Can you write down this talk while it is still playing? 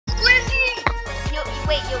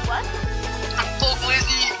Wait, you what? I'm full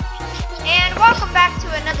glizzy. And welcome back to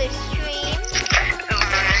another stream.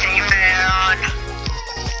 Glizzy man.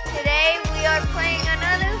 Today we are playing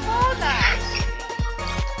another Fall Guys.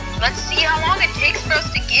 Let's see how long it takes for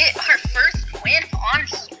us to get our first win on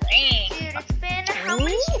stream. Dude, it's been how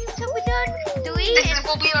many streams have we done? Three.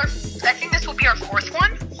 I think this will be our fourth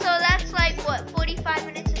one. So that's like what, 45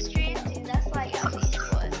 minutes of stream? Dude, that's like at least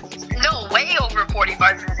what? No, way over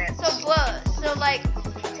 45 minutes. So like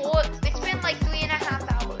it's been like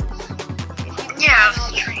 3.5 hours. Yeah,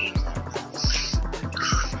 stream.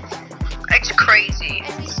 It's crazy.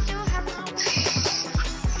 And we still have no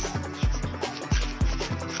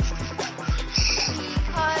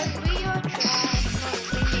because we are trash.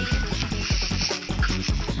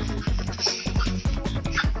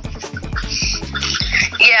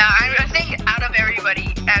 Yeah, I think out of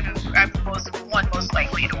everybody, I'm one most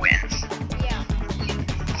likely to win. Yeah.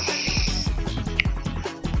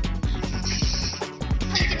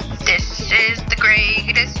 This is the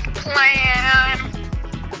greatest plan.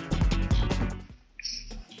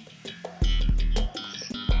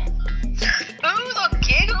 Ooh, the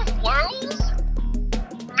king of worlds?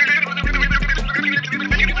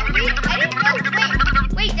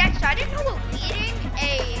 Wait, Dexter, I didn't know we're leading a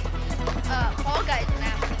Fall Guys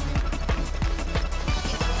map.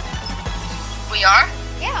 We are?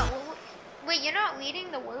 Yeah. Wait, you're not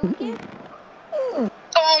leading the world game?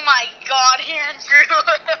 Oh my god, Andrew!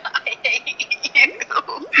 I hate you.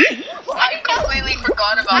 I completely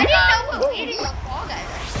forgot about that. I didn't know we're leading the Fall Guys.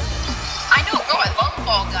 I know, bro, I love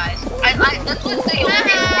Fall Guys. That's what the only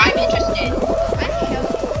reason why I'm interested.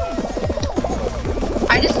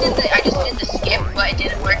 I just did the skip, but it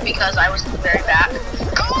didn't work because I was very back.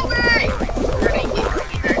 Go away! You're gonna get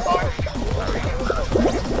me very far.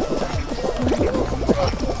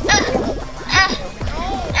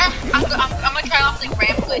 I'm gonna try off the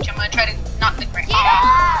ramp glitch. I'm gonna try to not the ramp.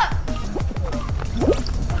 Yeah!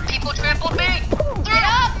 People trampled me. Get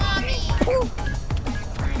up, mommy!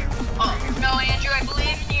 Oh no, Andrew, I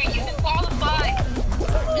believe in you. You can qualify.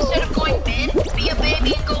 Instead of going mid, be a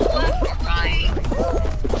baby and go left or right.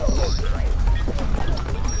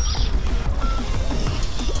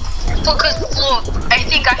 Because look, I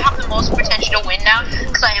think I have the most potential to win now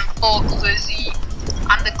because I am full glizzy.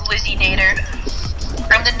 I'm the glizzy nader.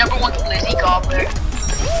 I'm the #1 glizzy gobbler.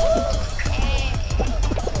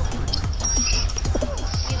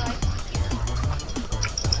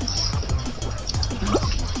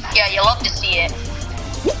 Yeah, you love to see it.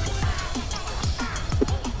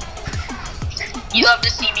 You love to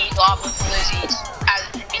see me gobble glizzies. As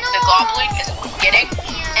the gobbling is getting,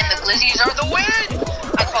 and the glizzies are the win.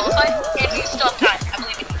 I qualified, and you still have time. I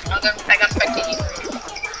believe in you. I got spectating.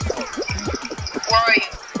 Where are you?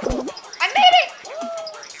 I made it!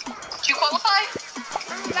 Did you qualify?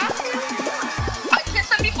 I hit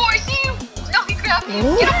 74. I see you. No, he grabbed you.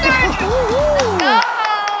 Get up there, Andrew. Go!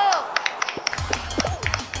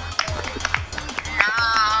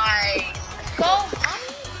 Nice. Go, mommy!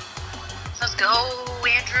 Let's go,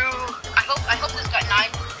 Andrew. I hope this got 9.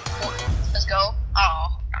 Let's go.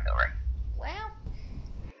 Oh, round over. Well.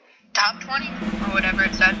 Top 20 or whatever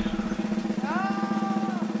it said.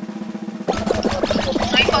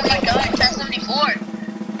 Oh my god, 1074.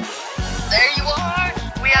 There you are.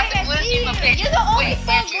 We have the glizzy location. You're the only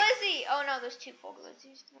full Andrew. glizzy. Oh no, there's 2 full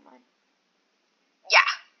glizzies. Never mind. Yeah.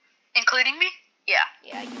 Including me? Yeah.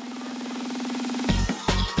 Yeah,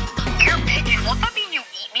 You're a pigeon. Won't that mean you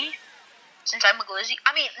eat me? Since I'm a glizzy?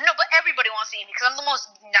 I mean, no, but everybody wants to eat me because I'm the most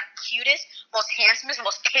cutest, most handsomest,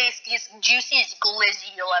 most tastiest, juiciest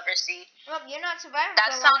glizzy you'll ever see. Well, you're not surviving.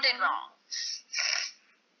 That sounded wrong.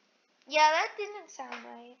 Yeah, that didn't sound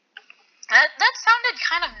right. That sounded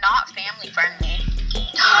kind of not family friendly.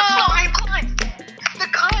 Climb! The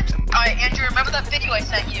cut! Alright, Andrew, remember that video I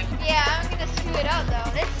sent you? Yeah, I'm gonna screw it up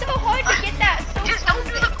though. It's so hard to get that. Just don't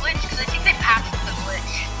do the glitch because I think they patched the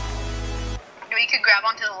glitch. You know, you could grab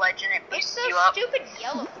onto the ledge and it boosts It's so you up. stupid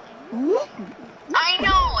yellow. I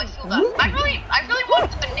know, I feel that. I really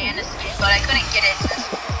wanted the banana skin, but I couldn't get it since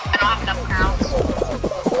I don't have enough crowns.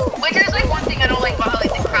 Which is like one thing I don't like about how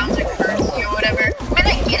like the crowns are currency or whatever. I mean,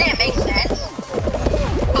 I get it, it makes sense.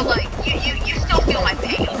 But like, you still feel my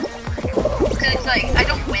pain. Cause it's like, I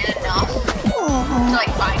don't win enough to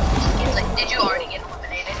like buy skins. Like, did you already get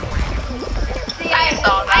eliminated? See, I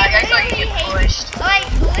saw that. I saw you get pushed. Like,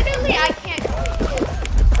 literally, I can't.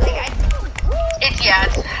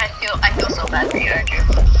 I feel so bad for you, Andrew.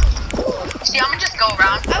 See, I'm gonna just go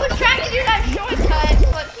around. I was trying to do that shortcut,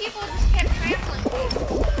 but people just kept trampling me.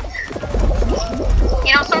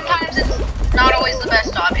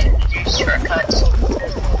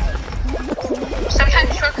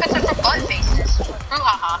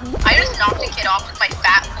 off with my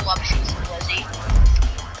fat, voluptuous Blizzy.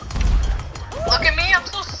 Look at me, I'm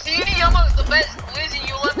so seedy. I'm the best Blizzy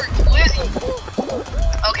you'll ever Blizzy.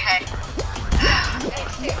 Okay.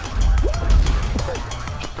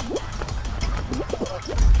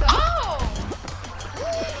 Oh!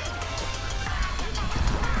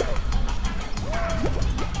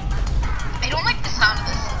 I don't like the sound of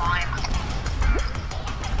the slime.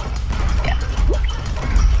 Yeah.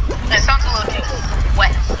 It sounds a little too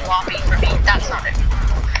wet and sloppy for me. That's not it.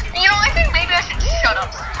 You know, I think maybe I should shut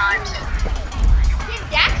up sometimes. Did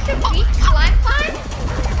Dax defeat Slime Climb?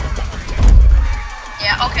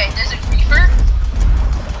 Yeah, okay, there's a creeper.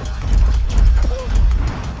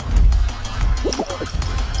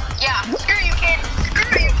 Yeah, screw you, kid.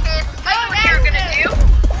 Screw you, kid. I know what you're gonna do.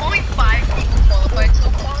 Only 5 people qualified so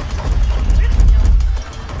far.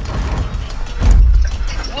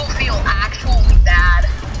 We'll feel actually bad.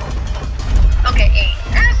 Okay,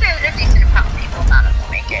 8. And there's a decent amount of people not gonna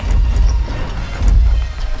make it.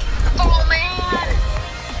 Oh man!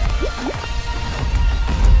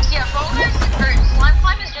 Yeah, Fall Guys or Slime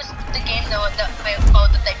Climb is just the game though that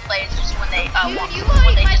they play is just when they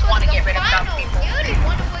when they just want to get rid of some people. You already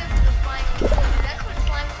won away from the final. That's what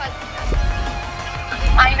Slime Climb does.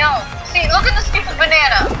 I know. See, look at the stupid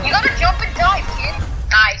banana. You gotta jump and dive, kid.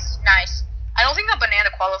 Nice, nice. I don't think that banana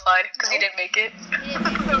qualified because he didn't make it.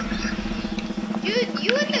 Dude,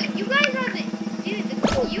 you guys are the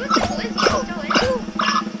you and the Blizzy are still in.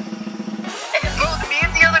 Bro, me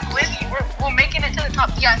and the other Blizzy, we're making it to the top.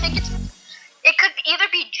 Yeah, I think it could either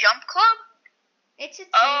be Jump Club. It's a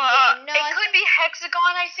team game. No, it could be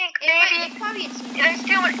Hexagon. I think maybe. It's probably a team game. There's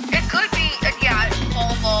too much. It could be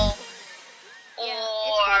Volvo. Yeah,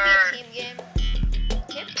 it's probably a team game.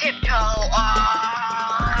 Tiptoe.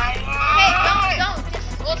 Hey, don't.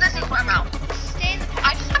 Just Well, this is where I'm out. stay in the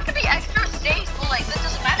I just have to be extra safe. But like, this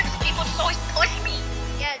doesn't matter because people just always push me.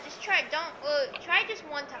 Yeah, just try. Try just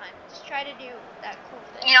one time. Just try to do that cool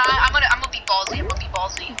thing. You know, I'm gonna be ballsy. I'm gonna be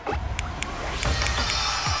ballsy.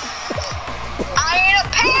 I ain't a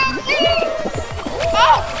pansy!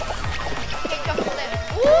 Oh! Okay, jump the limit.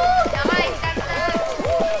 Ooh, nice. That's it.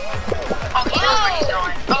 Oh, he knows where he's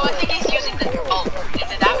going. Oh, I think he's using the. Oh, he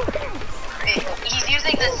did that. He's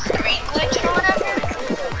using the screen glitch or whatever.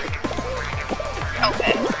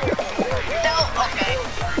 Okay. No. Okay.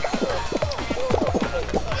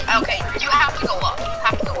 Okay. You have to go up. You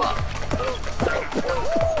have to go up.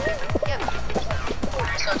 Yep.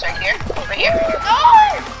 So it's right here. Right here. No!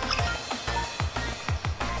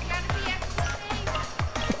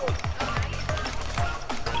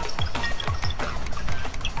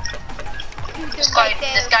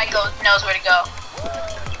 This guy knows where to go.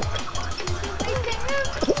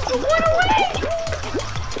 Run away!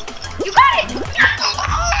 You got it!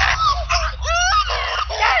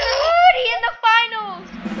 That's Moody in the finals!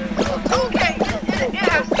 Okay, it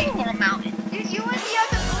has to be Fall Mountain. Dude, you and the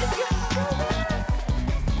other boys,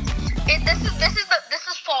 This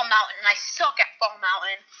is Fall Mountain, and I suck at Fall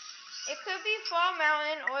Mountain. it could be Fall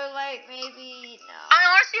Mountain or like maybe no. I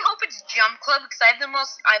honestly hope it's Jump Club because I have the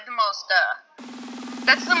most.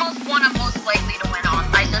 That's the most one I'm most likely to win on.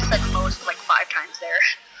 I just said most like 5 times there.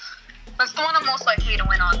 That's the one I'm most likely to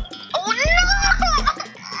win on. Oh no!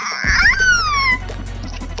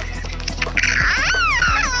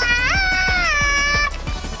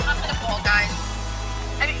 I'm gonna fall, guys.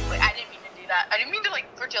 I didn't mean to do that. I didn't mean to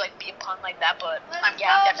be a pun like that, but I'm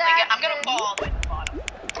definitely gonna fall all the way to the bottom.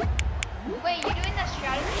 Wait, you doing that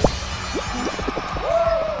strategy?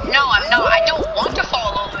 No, I'm not. I don't want to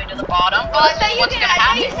fall all the way to the bottom. Oh, I But thought you what's gonna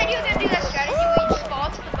happen? said you were gonna do that strategy where you just fall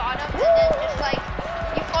to the bottom and then just like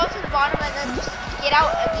you fall to the bottom and then just get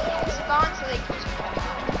out of the hexagon so they can just fall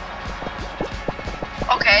out.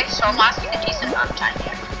 Okay, so I'm lasting a decent amount of time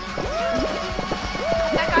here.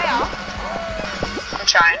 Cut that guy off. I'm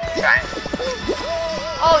trying.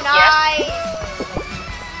 Oh, nice. Yes.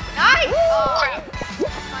 Nice. Oh. Crap.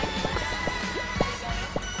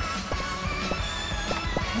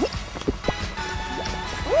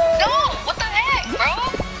 No! What the heck, bro?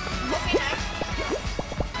 Okay, nice.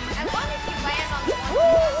 As long as you land on the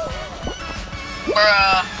one.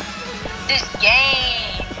 Bruh. This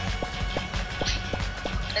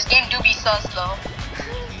game do be sus though.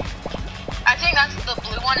 I think that's the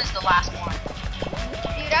blue one is the last one.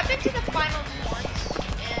 Dude, I've been to the finals once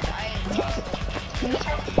and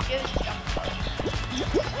it was jump club.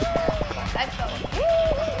 I felt it.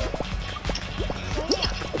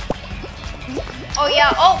 Oh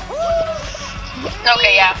yeah, oh!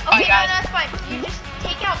 Okay, yeah. Bye, Okay, no, guys. that's fine. You just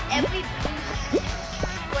take out every blue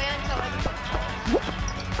square until everyone falls.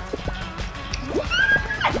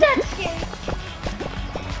 That's scary.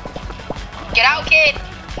 Get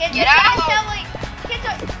Kid, Get you guys out. have like kids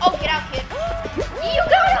are. Oh, get out, kid. You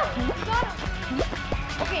got him. You got him.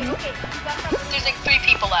 Okay. You got that. There's like 3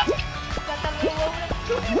 people left. You got that little over there.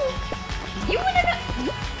 2 people. You win it.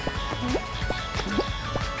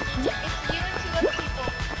 It's you and 2 other people.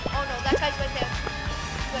 Oh no, that guy's right there.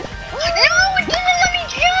 No, it didn't let me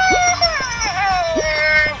jump!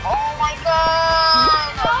 Oh my god!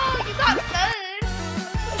 Oh, you got third.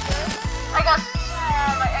 I got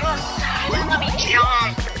sad. It didn't let me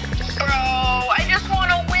jump. Bro, I just want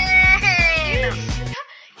to win!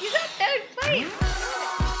 You got third place.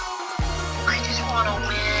 I just want to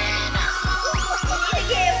win.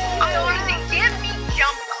 Yeah. I honestly, give me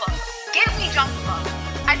Jump Club. Give me Jump Club.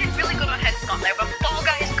 I did really good on Headstone there, but Fall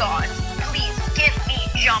Guys gone. Please, give me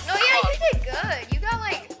Jump No, Club. yeah, you did good. You got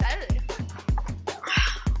like third.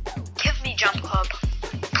 Give me Jump Club.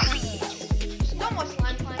 Please. There's no more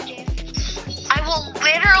slime climb game. I will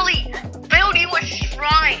literally build you a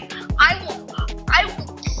shrine. I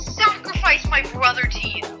will sacrifice my brother to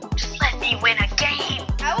you. Just let me win a game.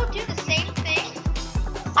 I will do the same thing.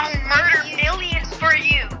 I'll murder millions for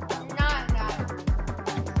you. Nah.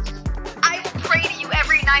 I will pray to you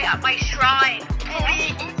every night at my shrine.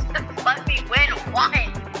 Please, just let me win one.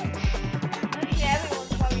 Actually,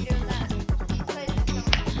 everyone's probably doing that.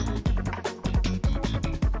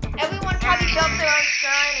 Everyone probably built their own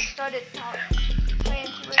shrine and started playing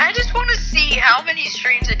to it. I just want to see how many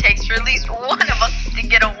streams it takes for at least one of us to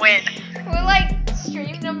get a win. We're like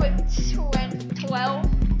stream number 12.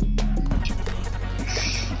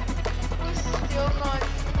 We're still not.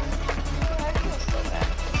 I feel so bad.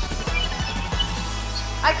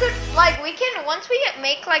 I could like we can once we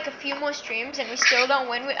make like a few more streams and we still don't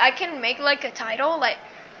win. I can make like a title like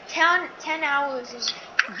 10 hours. Is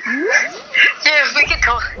Dude, we could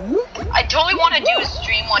go. I totally want to do a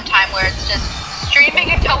stream one time where it's just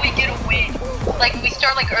streaming until we get a win. Like we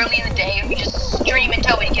start like early in the day and we just stream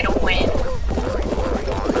until we get a win.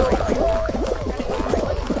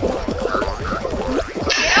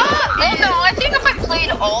 Well, no, I think if I played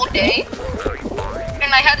all day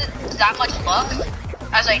and I had that much luck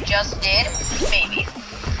as I just did, maybe.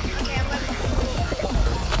 okay, I'm gonna...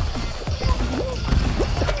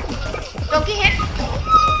 Don't get hit.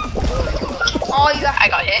 Oh, you got. I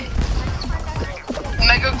got hit.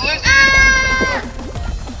 Mega Blues.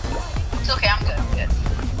 It's okay, I'm good.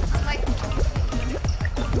 Like,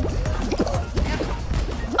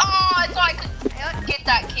 Oh, I thought I could get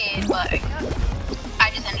that kid, but I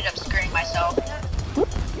just ended up screwing myself.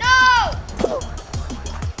 no!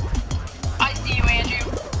 I see you,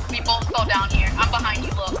 Andrew. We both fell down here. I'm behind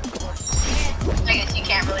you. Look. I guess you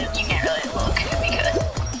can't really look because.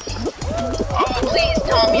 Oh, please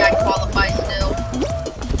tell me I qualify still.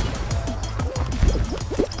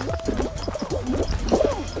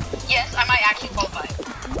 Yes, I might actually qualify.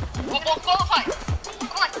 We'll both qualify.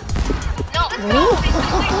 Come on. No. Please.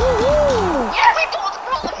 Yes, we both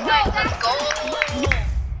qualified. Let's go.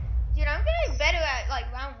 Dude, I'm getting better at like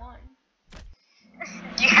round 1.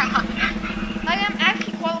 Yeah. Like I'm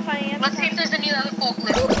actually qualifying. Every Let's see if time. there's any other full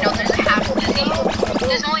glitch. No, there's a half glitch.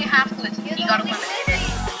 There's only half glitch. You're You the gotta only eliminate it.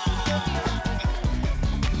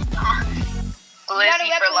 You gotta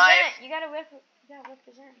Glizzy for life. represent. You gotta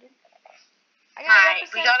represent, dude. I gotta Alright,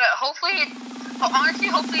 represent. we gotta, hopefully, honestly,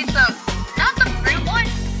 hopefully it's not the fruit one,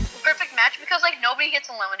 perfect match, because like nobody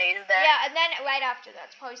gets eliminated there. Yeah, and then right after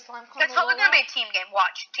that's probably slime climb. It's probably gonna be a team game.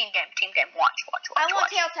 Watch, team game, watch. I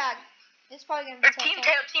want tail tag. It's probably gonna be Or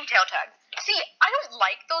team tail tag. See, I don't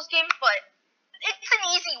like those games, but it's an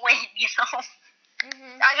easy win, you know?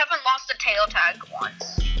 I haven't lost a tail tag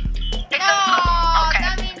once. No, Okay.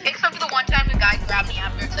 that means Except for the one time the guy grabbed me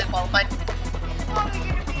after I qualified. it's probably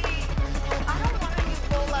gonna be. I don't want to do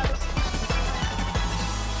full out.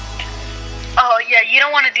 Oh yeah, you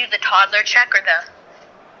don't want to do the toddler check or the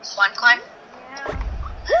slime climb. Yeah.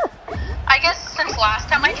 I guess since last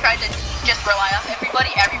time I tried to just rely on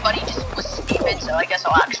everybody just was stupid, so I guess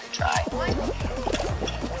I'll actually try.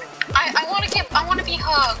 I want to be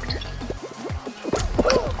hugged.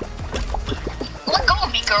 Let go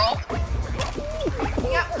of me, girl.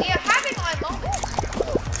 Yeah, we are having our moment.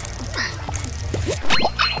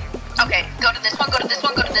 Okay, go to this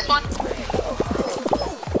one.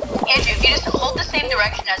 Andrew, if you just hold the same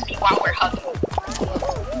direction as me while we're hugging.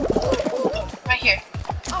 Right here.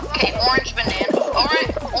 Okay, orange, banana.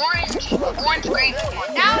 Orange, green.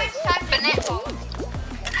 Now it's time to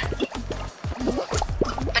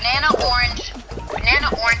Banana,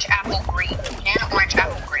 orange, apple, green. Banana, orange,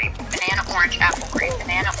 apple, grape. Banana, orange, apple, grape.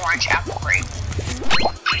 Banana, orange, apple, grape.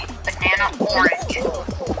 Banana, orange.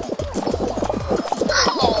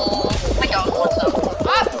 Oh, my dog wants up.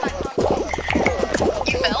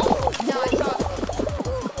 You fell?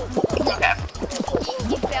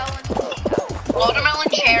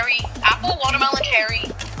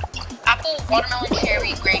 watermelon,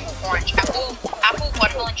 cherry, grape, orange. Apple,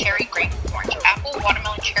 watermelon, cherry, grape, orange. Apple,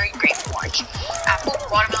 watermelon, cherry, grape, orange. Apple,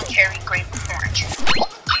 watermelon, cherry, grape, orange.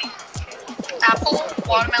 Apple,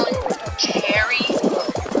 watermelon, cherry.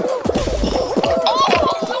 Oh,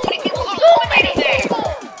 so many people got eliminated there.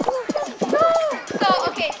 So,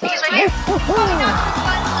 okay, so He's right I- here. probably not the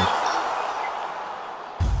fun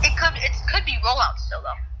It could be rollout still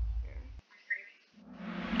though.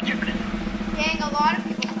 Dang, a lot of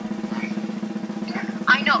people.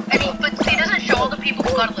 I know, I mean, but see, it doesn't show all the people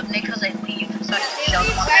who got eliminated because they leave, so it doesn't They show leave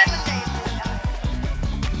them on right this. when they die.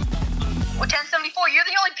 Well, 1074, you're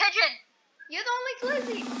the only pigeon. You're the only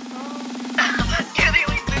glizzy. You're the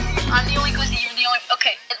only glizzy. I'm the only glizzy. You're the only.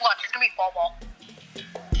 Okay, watch. It's gonna be fall ball.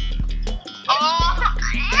 Oh!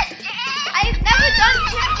 I've never done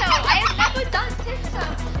tiptoe. I have never done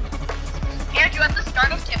tiptoe. Andrew, at the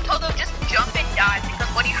start of tiptoe, though, just jump and dive because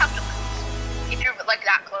what do you have to lose if you're like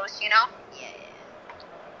that close? You know?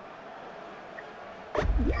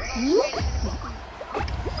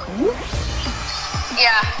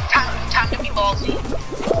 Yeah. Time to be ballsy.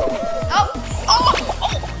 Oh, Oh!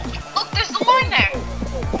 Look, there's the line there.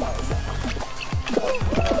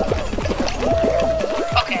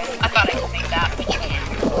 Okay, I thought I could make that, but you can't.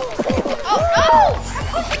 oh no!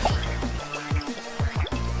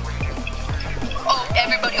 Oh,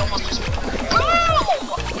 everybody almost just.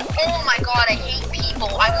 Oh my god, I hate people.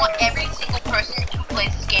 I want every single person who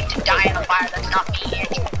plays this game to die in a fire. That's not me,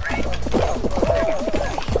 Andrew, right?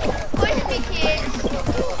 Push me, kids.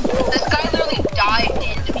 This guy literally dived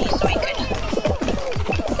into me so he could.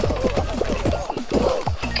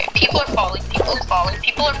 Okay, people are falling, guys,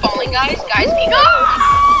 people. No!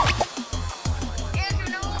 Andrew,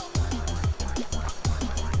 no!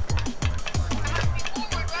 I have to be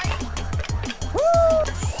forward, right?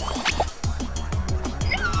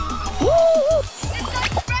 This guy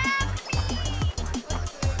grabbed me!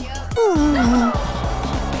 What's good, yo?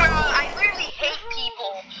 Bro, I literally hate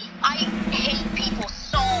people. I hate people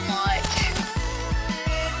so much.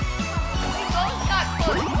 We both got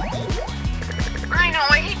pushed. I know,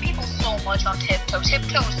 I hate people so much on Tiptoe.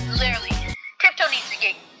 Tiptoe needs to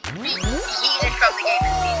get yeeted from the game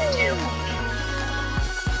in season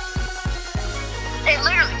 2. It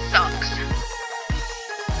literally sucks.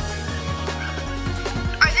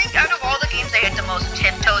 I think out of all the games I hate the most,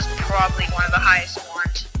 Tiptoe is probably one of the highest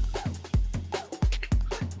ones.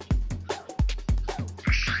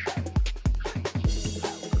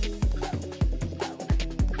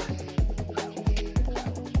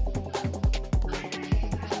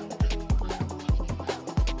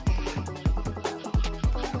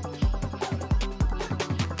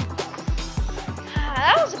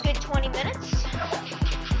 That was a good 20 minutes.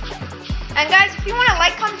 And guys, if you want to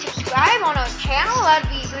like, comment, subscribe on our channel, that'd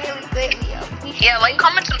be really great. Yeah, like,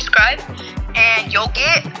 comment, subscribe, and you'll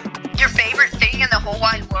get your favorite thing in the whole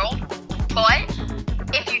wide world. But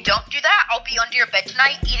if you don't do that, I'll be under your bed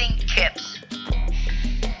tonight eating chips.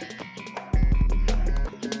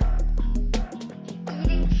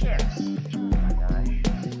 Eating chips.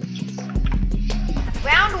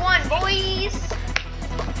 Round 1, boys.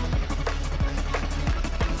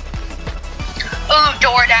 Ooh,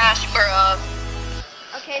 DoorDash, bruh.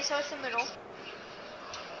 Okay, so it's the middle.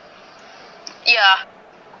 Yeah.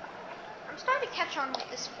 I'm starting to catch on with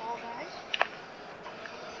this fall, guys.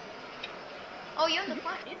 Oh, you're in the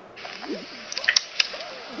front, dude.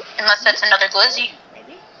 Unless that's another glizzy.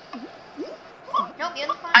 Maybe. Nope, you're in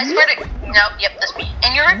the front. I swear to. Nope, yep, that's me.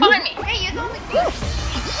 And you're right behind me. Hey, you're the only glizzy.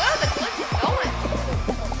 Where are the glizzies going?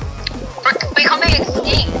 We're becoming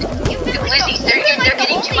extinct. You've been The like glizzies, they're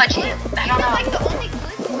getting too much. I don't know. like the only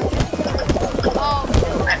glizzy. Oh,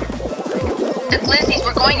 The glizzies,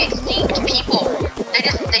 we're going extinct, people.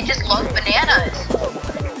 They just love bananas.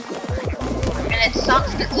 And it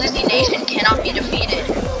sucks that Glizzy Nation cannot be defeated.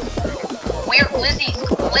 We're glizzies.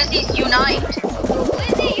 Glizzies unite.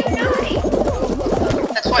 glizzy unite.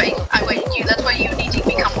 That's why that's why you need to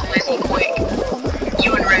become glizzy quick.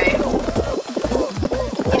 You and Ray.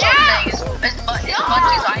 Which I'm saying is as much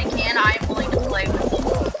as I can, I am willing to play with you.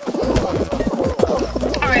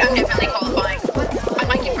 Alright, I'm definitely qualifying. I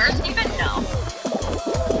might get first even? No.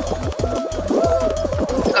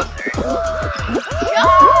 Let's go third.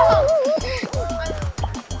 No!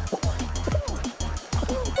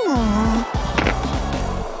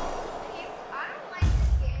 I don't like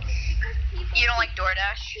this game because You don't like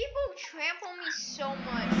DoorDash? people trample me so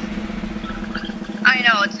much. I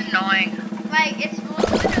know, it's annoying. Like, it's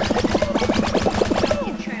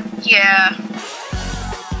literally trample. Yeah.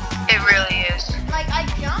 It really is. Like, I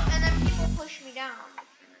jump and then people push me down.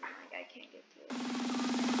 Like, I can't get to it.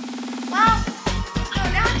 Well, so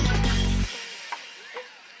that's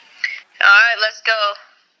Alright, let's go.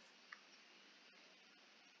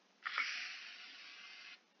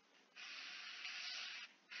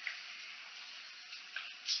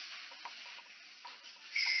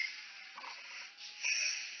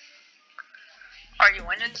 Are you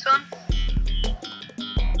winning, son?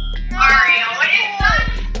 No, Are you winning, son?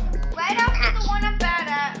 right after the one I'm bad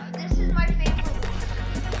at, this is my favorite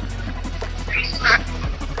one.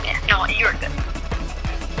 Yeah, no, you're good.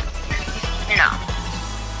 No.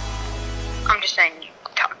 I'm just saying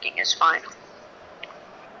talking is fine.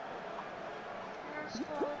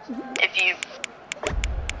 If you...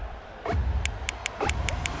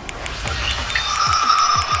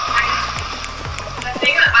 The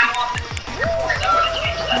thing that I want to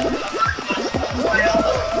change that.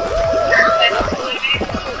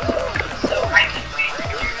 So I can wait for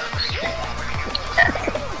you.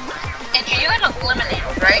 And you got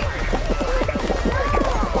eliminated, right?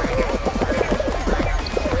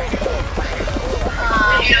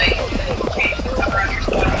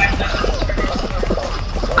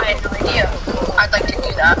 I had no idea. I'd like to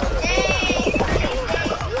do that.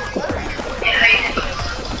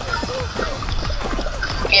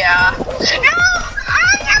 Yeah. No!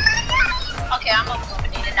 Okay, I'm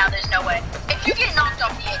eliminated now. There's no way. If you get knocked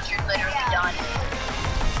off the edge, you're literally done.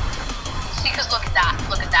 See, because look at that.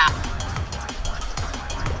 Look at that.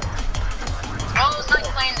 Well, it's like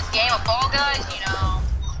playing this game of Fall Guys, you know.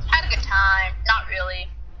 Had a good time. Not really.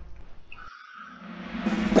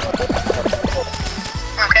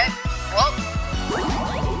 Okay. Well.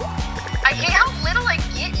 I hate how little I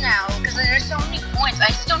get now, because there's so many points.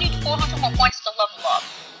 I still need 400 more points to level up.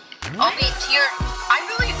 I'll be tier.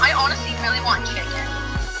 I honestly really want chicken.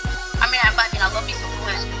 I mean, I love me some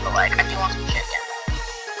Glizzy, but like, I do want some chicken.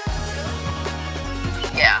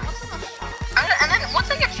 Yeah. And then once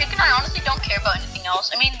I get chicken, I honestly don't care about anything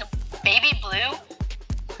else. I mean, the baby blue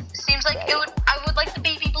seems like it would. I would like the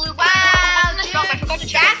baby blue. Wow, the shop? I forgot to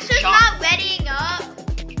check Dax the is shop. not readying up.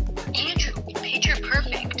 Andrew, picture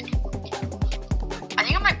perfect. I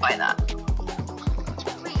think I might buy that.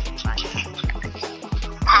 Please buy that.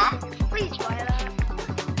 Huh? Please buy that.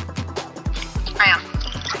 I am.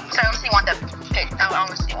 So I honestly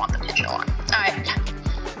want the picture one. Alright.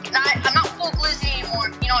 I'm not full Glizzy anymore.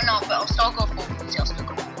 You don't know, but I'll still go full Glizzy. I'll still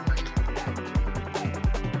go full Glizzy.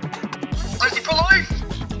 Glizzy for life!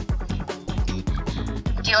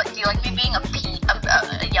 Do you like me being a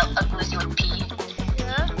Glizzy with P?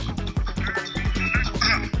 Yeah.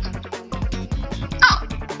 Oh.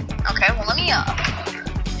 Okay, well let me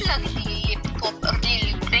plug the pop of the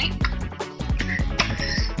thing.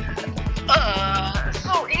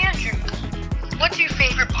 So Andrew, what's your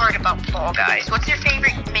favorite part about Fall Guys? What's your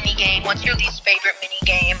favorite mini game? What's your least favorite mini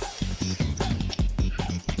game?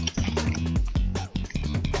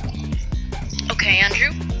 Okay,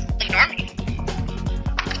 Andrew, ignore me.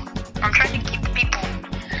 I'm trying to keep the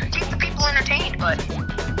people entertained, but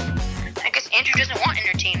I guess Andrew doesn't want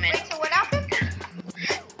entertainment. Wait, so what happened?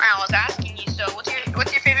 I was asking you. So, what's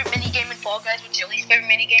your favorite mini game in Fall Guys? What's your least favorite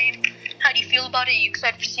mini game? How do you feel about it? Are you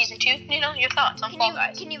excited for season 2? You know, your thoughts on Fall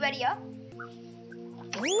Guys. Can you ready up?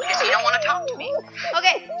 Guess you don't want to talk to me.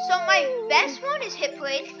 Okay, so my best one is Hit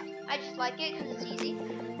Parade. I just like it because it's easy.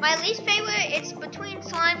 My least favorite, it's between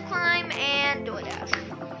Slime Climb and DoorDash.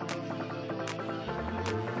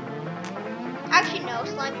 Actually, no,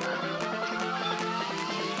 Slime Climb.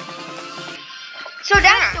 So,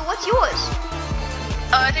 Daxter, what's yours?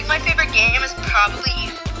 I think my favorite game is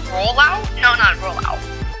probably Rollout. No, not Rollout.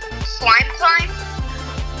 Slime Climb.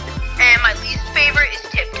 And my least favorite is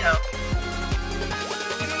Tiptoe.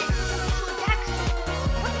 So, Daxter,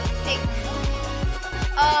 what do you think?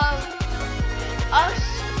 Us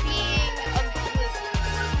being oblivious.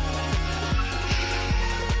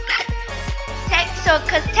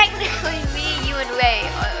 Because technically me, you, and Ray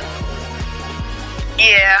are oblivious.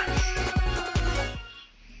 Yeah.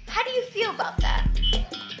 How do you feel about that?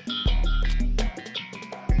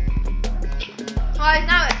 Well, he's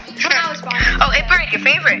not responding. Oh, hey, Bird, your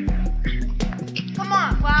favorite. Come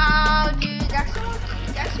on. Wow, dude. Dexter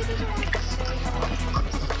doesn't want to say hello.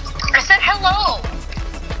 I said hello.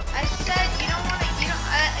 I said you don't want to,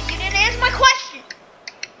 you didn't answer my question.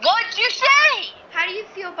 What'd you say? How do you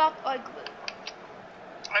feel about Ugly?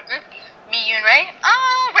 Me, you, and Ray?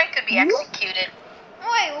 Oh, Ray could be executed.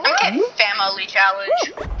 Wait, what? Okay, family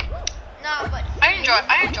challenge. No, but I enjoy it.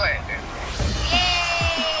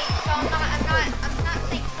 yay! So I'm not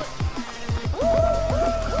saying foot.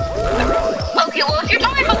 Okay, well, if you're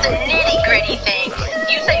talking about the nitty-gritty things,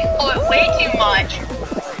 you say foot way too much.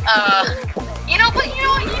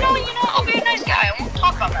 I'll be a nice guy. I won't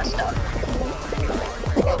talk about that stuff.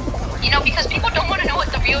 Because people don't want to know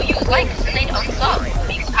what the real you likes and they'd unsub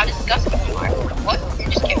because of how disgusting you are. What?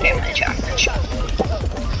 Just get family chat.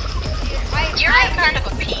 You're like kind of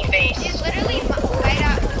a pea face. Dude, literally right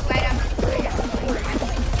out.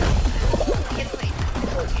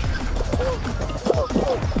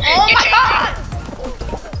 Oh my god!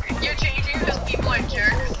 You're changing because people are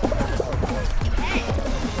jerks.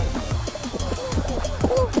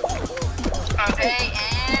 Okay,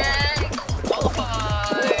 and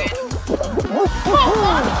qualified. Did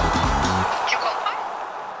you qualify?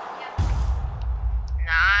 Yeah.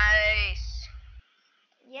 Nice.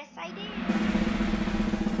 Yes, I did.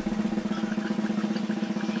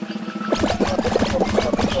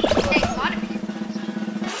 Hey, a lot of people.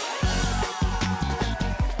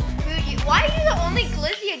 Dude, why are you the only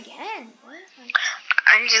glizzy again? What?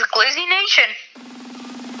 I'm just Glizzy Nation.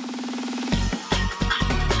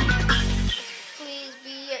 Please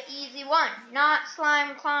be an easy one, not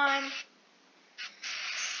slime climb.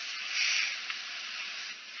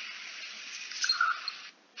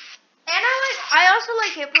 And I also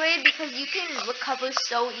like hit blade because you can recover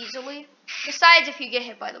so easily. Besides if you get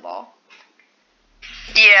hit by the ball.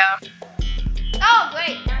 Yeah. Oh,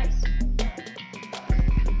 great, nice.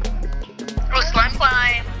 Oh, slime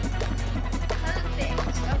climb.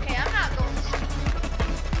 Perfect. Okay, I'm not going to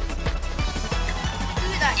do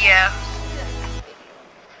that. Yeah.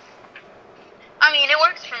 I mean, it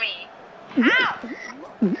works for me. Ow!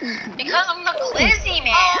 Because I'm the Glizzy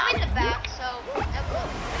man. Oh, I'm in the back, so that will.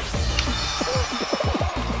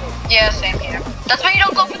 Yeah, same here. That's why you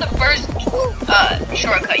don't go for the first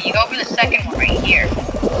shortcut. You go for the second one right here.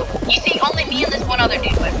 You see, only me and this one other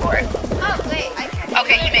dude went for it. Oh, wait, I can.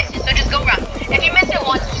 Okay, you missed it, so just go around. If you miss it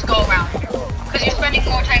once, just go around. Because you're spending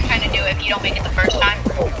more time trying to do it if you don't make it the first time.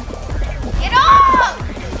 Get off!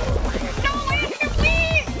 No, Andrew,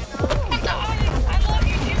 please! I'm dying. I love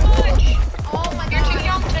you too much. Oh my You're god. too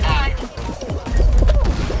young to die.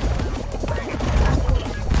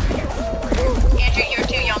 Andrew, you're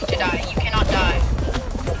too young to die. You cannot die.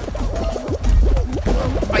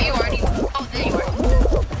 Are you already? Oh, there you are.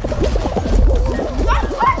 Stop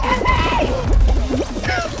pushing me!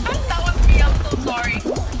 That was me. I'm so sorry.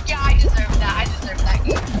 Yeah, I deserve that. I deserve that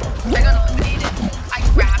game. I got eliminated. I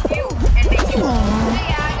grabbed you and made you.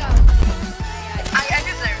 Yeah, I got. I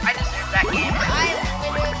deserve that game.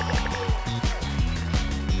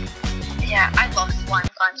 Yeah, I love slime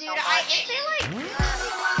climb so Dude, much. is it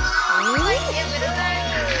like it literally.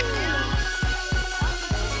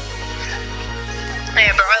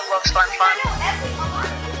 Yeah, bro, I love slime climb.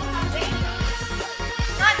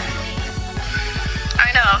 Not me. I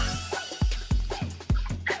know.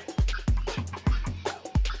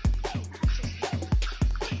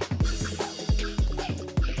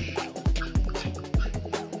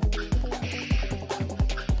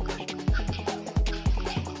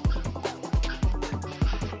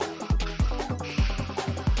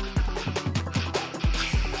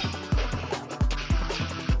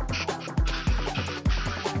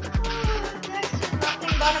 This is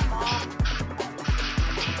nothing but a mom.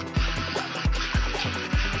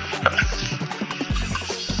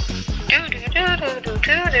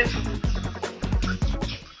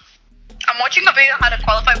 I'm watching a video on how to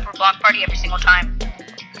qualify for Block Party every single time.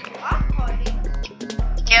 Block party.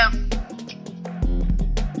 Yeah.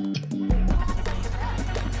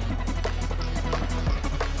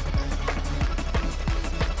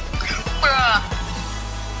 Bruh.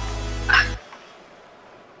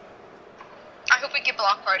 I hope we get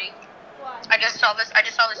Block Party. Why? I just saw this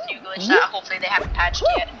new glitch that hopefully they haven't patched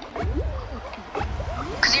yet.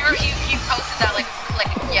 Cause you posted that like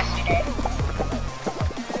yesterday.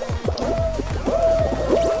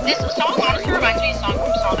 This song honestly reminds me of a song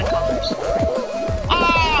from Sonic Colors.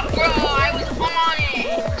 Oh, bro, I was on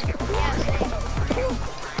it.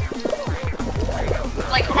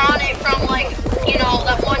 Like on it from like, you know,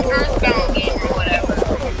 that one Earthbound game or whatever.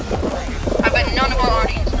 I bet none of our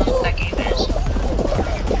audience knows what that game is.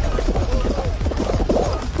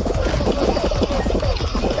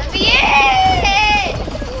 Yeah!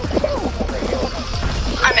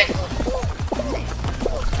 I'm in.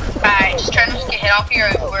 Alright, just try not to get hit off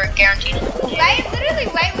here. We're guaranteed. Right, literally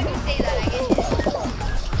right when you say that, I get hit.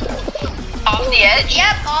 Off the edge?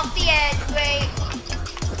 Yep, off the edge. Wait.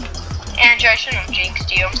 Andrew, I shouldn't have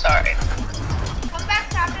jinxed you. I'm sorry. Come back,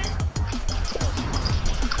 Tappan.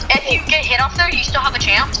 If you get hit off there, you still have a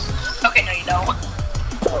chance? Okay, no, you don't.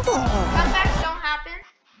 Comebacks don't happen.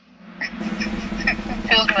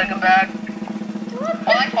 Feels like a bag.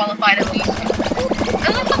 Well, I qualified at least.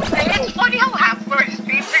 It's funny how half of our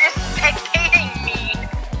streams are just spectating me.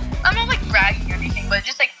 I'm not like bragging or anything, but it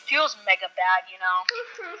just like feels mega bad, you know?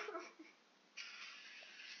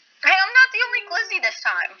 easy this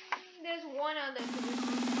time. There's one other.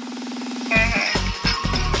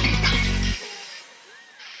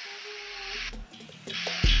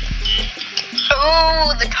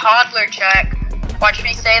 Oh, the toddler check. Watch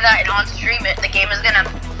me say that and on stream it. The game is gonna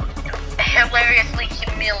hilariously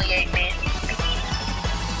humiliate me.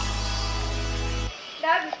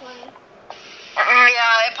 That'd be funny.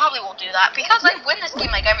 Yeah, it probably will do that because I win this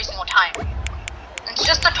game like every single time. It's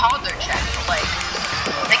just a toddler check. Like,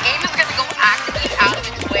 the game is gonna go actively out of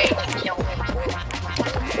its way to kill me.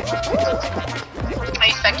 Are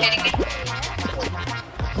you spectating me?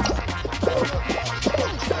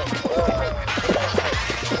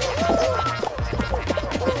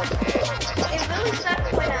 It really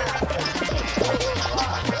sucks when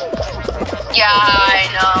Yeah, I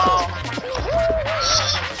know.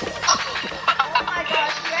 oh my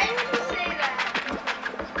gosh, right when you say that.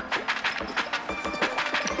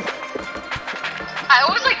 I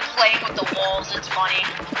always like playing with the walls, it's funny.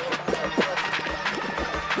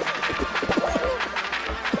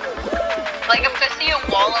 Like if I see a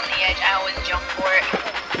wall on the edge, I always jump for it.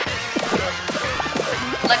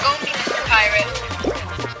 Let go of me, Mr. Pirate.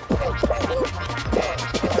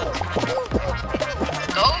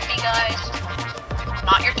 Go of me, guys.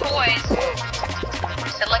 Not your toys. I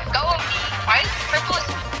said let go of me. Why is it frivolous?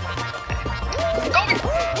 Go of me.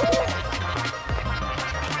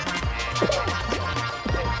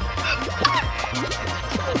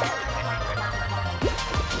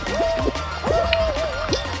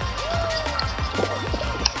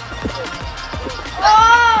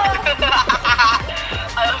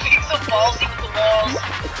 I don't think so ballsy with the walls.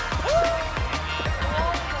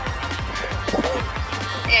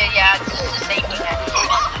 Yeah, it's just a safety net.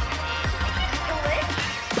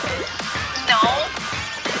 No.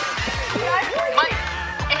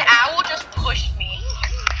 An owl just pushed me.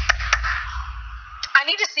 I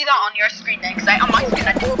need to see that on your screen then, because on my screen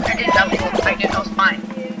I didn't know it was fine.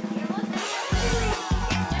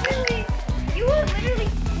 You were literally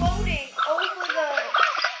floating over the edge.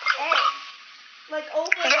 Like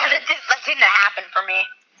over Yeah, that didn't happen for me.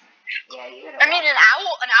 Yeah, you gotta I mean, an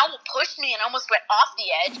owl pushed me and almost went off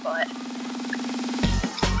the edge, but.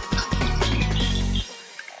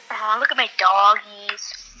 Oh, look at my doggies.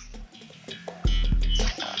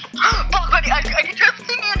 Oh, buddy, I can try the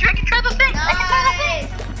thing, Andrew. I can try the thing. I can try the thing.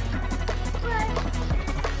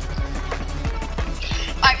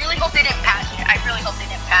 I really hope they didn't patch it. I really hope they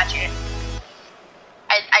didn't patch it.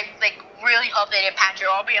 I like really hope they didn't patch it, or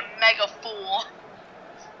I'll be a mega fool.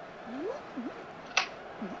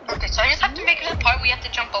 Okay, so I just have to make it to the part where you have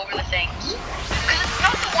to jump over the things. Because it's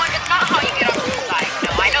not the one, it's not how you get onto the side.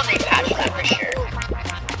 No, I know they patched that for sure.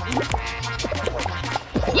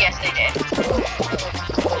 Yes, they did.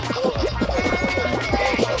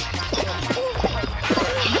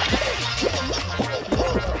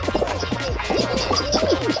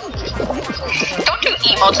 Don't do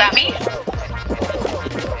emotes at me.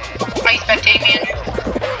 Are you spectating me, Andrew?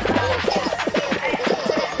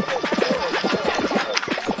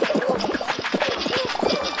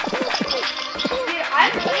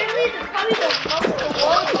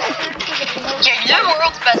 Yeah, you're the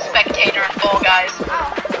world's best spectator in Fall Guys.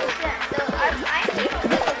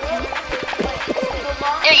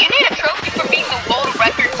 Yeah, you need a trophy for being the world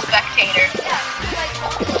record spectator.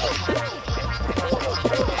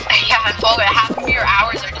 Yeah, in Fall Guys, half of your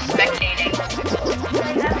hours are just spectating.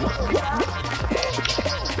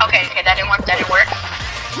 Okay, that didn't work.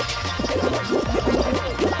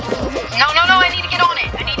 No, I need to get on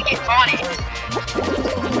it.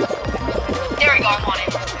 There we go, I'm on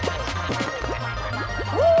it.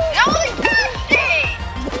 No, they patched it!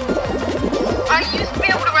 I used to be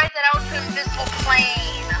able to write that out to invisible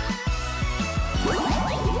plane.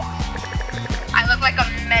 I look like a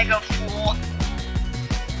mega fool.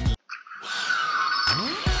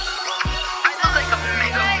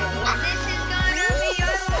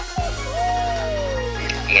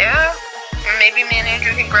 Yeah, maybe me and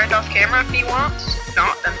Andrew can grind off camera if he wants. If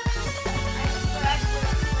not, then.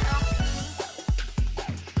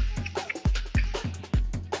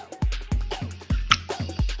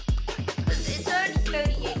 It's already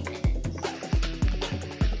 38 minutes.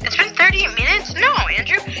 It's been 38 minutes? No,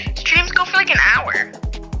 Andrew. Streams go for like an hour.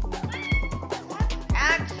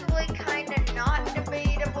 Actually, kind of not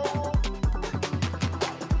debatable.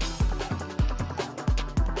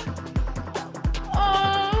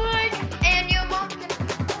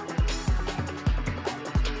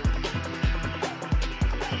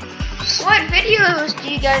 What videos do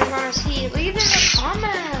you guys want to see? Leave in the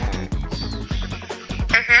comments.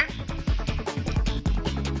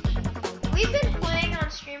 We've been playing on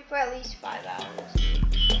stream for at least 5 hours.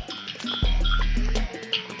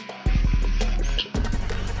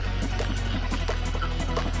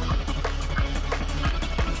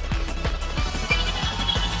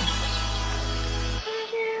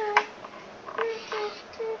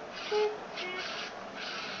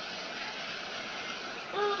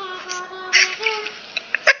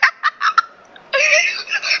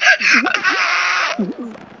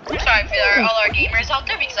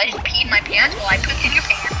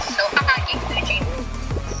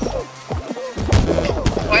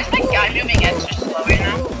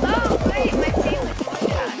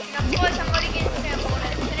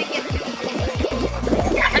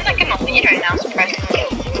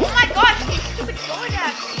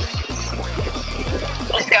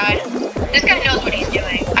 guy. This guy knows what he's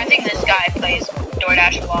doing. I think this guy plays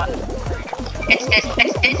DoorDash a lot. It's this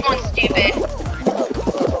one stupid.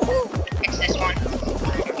 It's this one.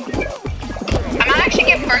 I might actually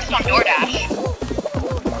get first on DoorDash.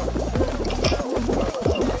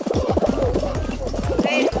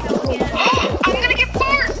 I'm gonna get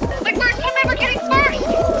first! My first time ever getting first!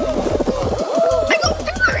 I go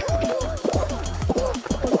first!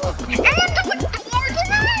 And to put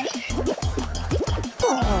DoorDash!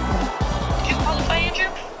 Did you qualify, Andrew?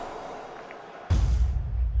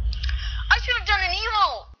 I should have done an emo!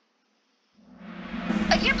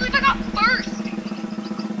 I can't believe I got first!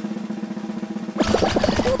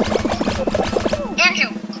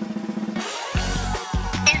 Andrew!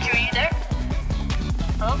 Andrew, are you there?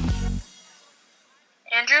 Hello?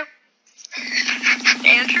 Andrew?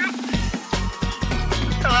 Andrew?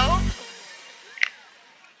 Hello?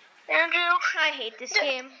 Andrew? I hate this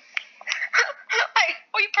game.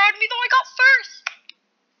 Are you proud of me though? I got first!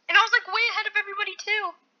 And I was like way ahead of everybody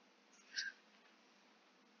too.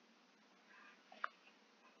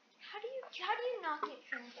 How do you not get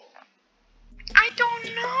trampled? I don't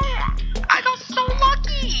know. I got so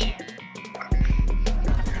lucky.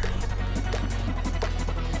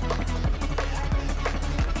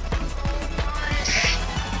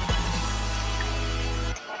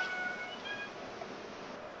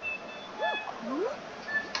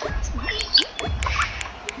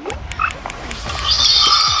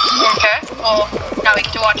 Okay, well, now we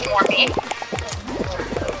get to watch more me.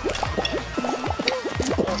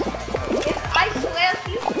 I swear if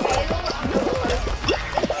you fail on the first,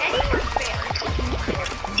 if anyone fails.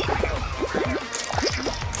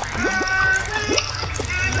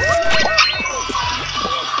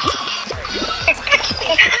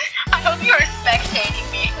 I hope you are spectating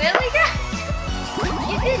me. Really, guys?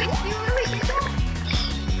 You really did that?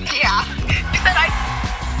 Yeah. You said I...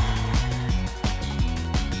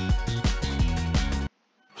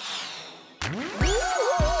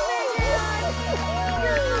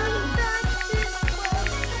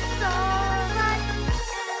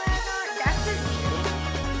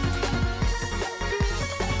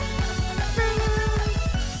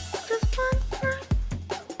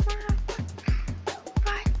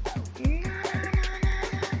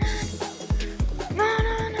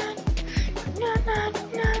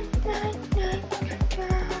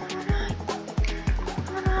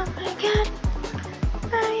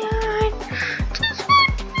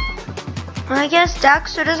 I guess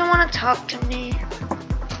Daxter doesn't want to talk to me.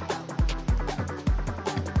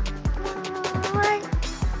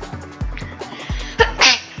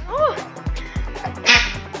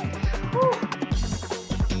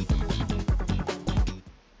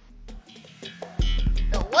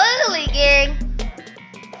 The Whirly Gang.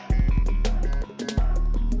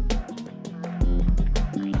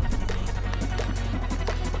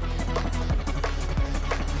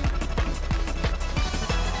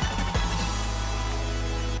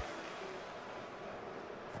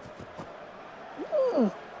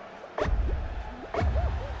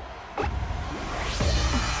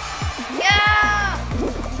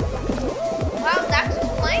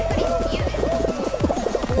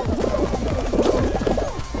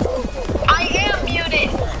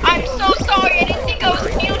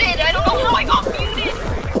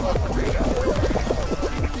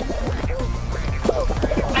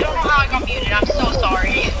 I'm so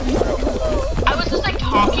sorry. I was just like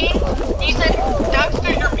talking. You said,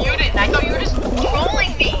 Daxter, you're muted. And I thought you were just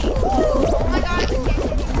trolling me. Oh my god.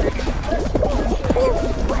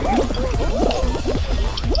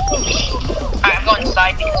 Alright, I'm going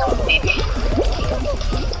inside because I'm a baby.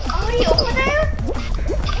 Oh, are you over there?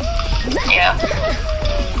 Yeah.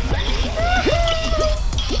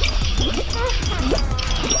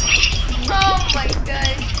 Oh my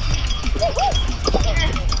god.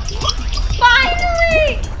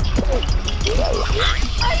 Finally!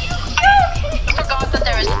 Are you joking? I forgot that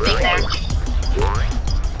there was a thing there.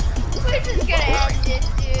 We're just gonna end this,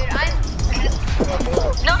 dude.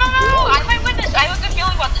 No. I might win this. I have a good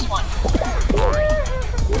feeling about this one.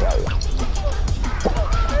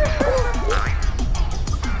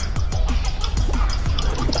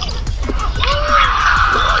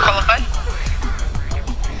 Qualified?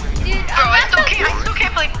 Dude, Bro, I still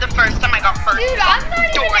can't believe the first time I got first. Dude, I'm not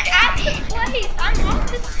even DoorDash. at the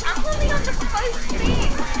place. I'm only on the first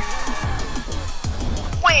thing.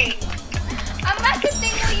 Wait. I'm at the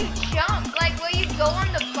thing where you jump, like where you go on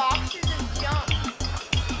the boxes and jump.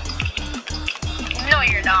 No,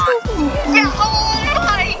 you're not. Yeah, oh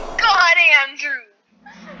my god, Andrew.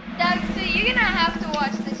 Doug, so you're gonna have to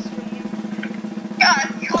watch this stream. God,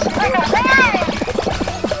 Well,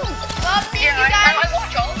 thank you guys. I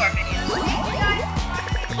watch all of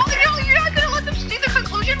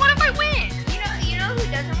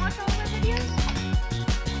videos?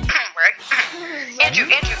 Right? Andrew,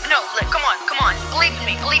 no, come on. Believe in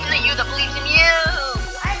me. Believe in the you that believes in you.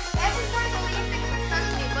 Everybody believes in me,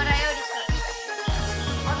 trust me, but I already said it.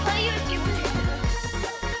 I'll tell you if you want to.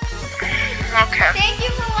 Okay. Thank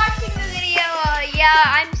you for watching the video. Yeah,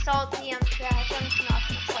 I'm salty. I'm sad. I'm not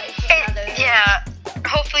gonna play for another. Yeah.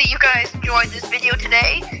 Hopefully you guys enjoyed this video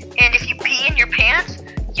today. And if you pee in your pants,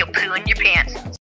 you'll poo in your pants.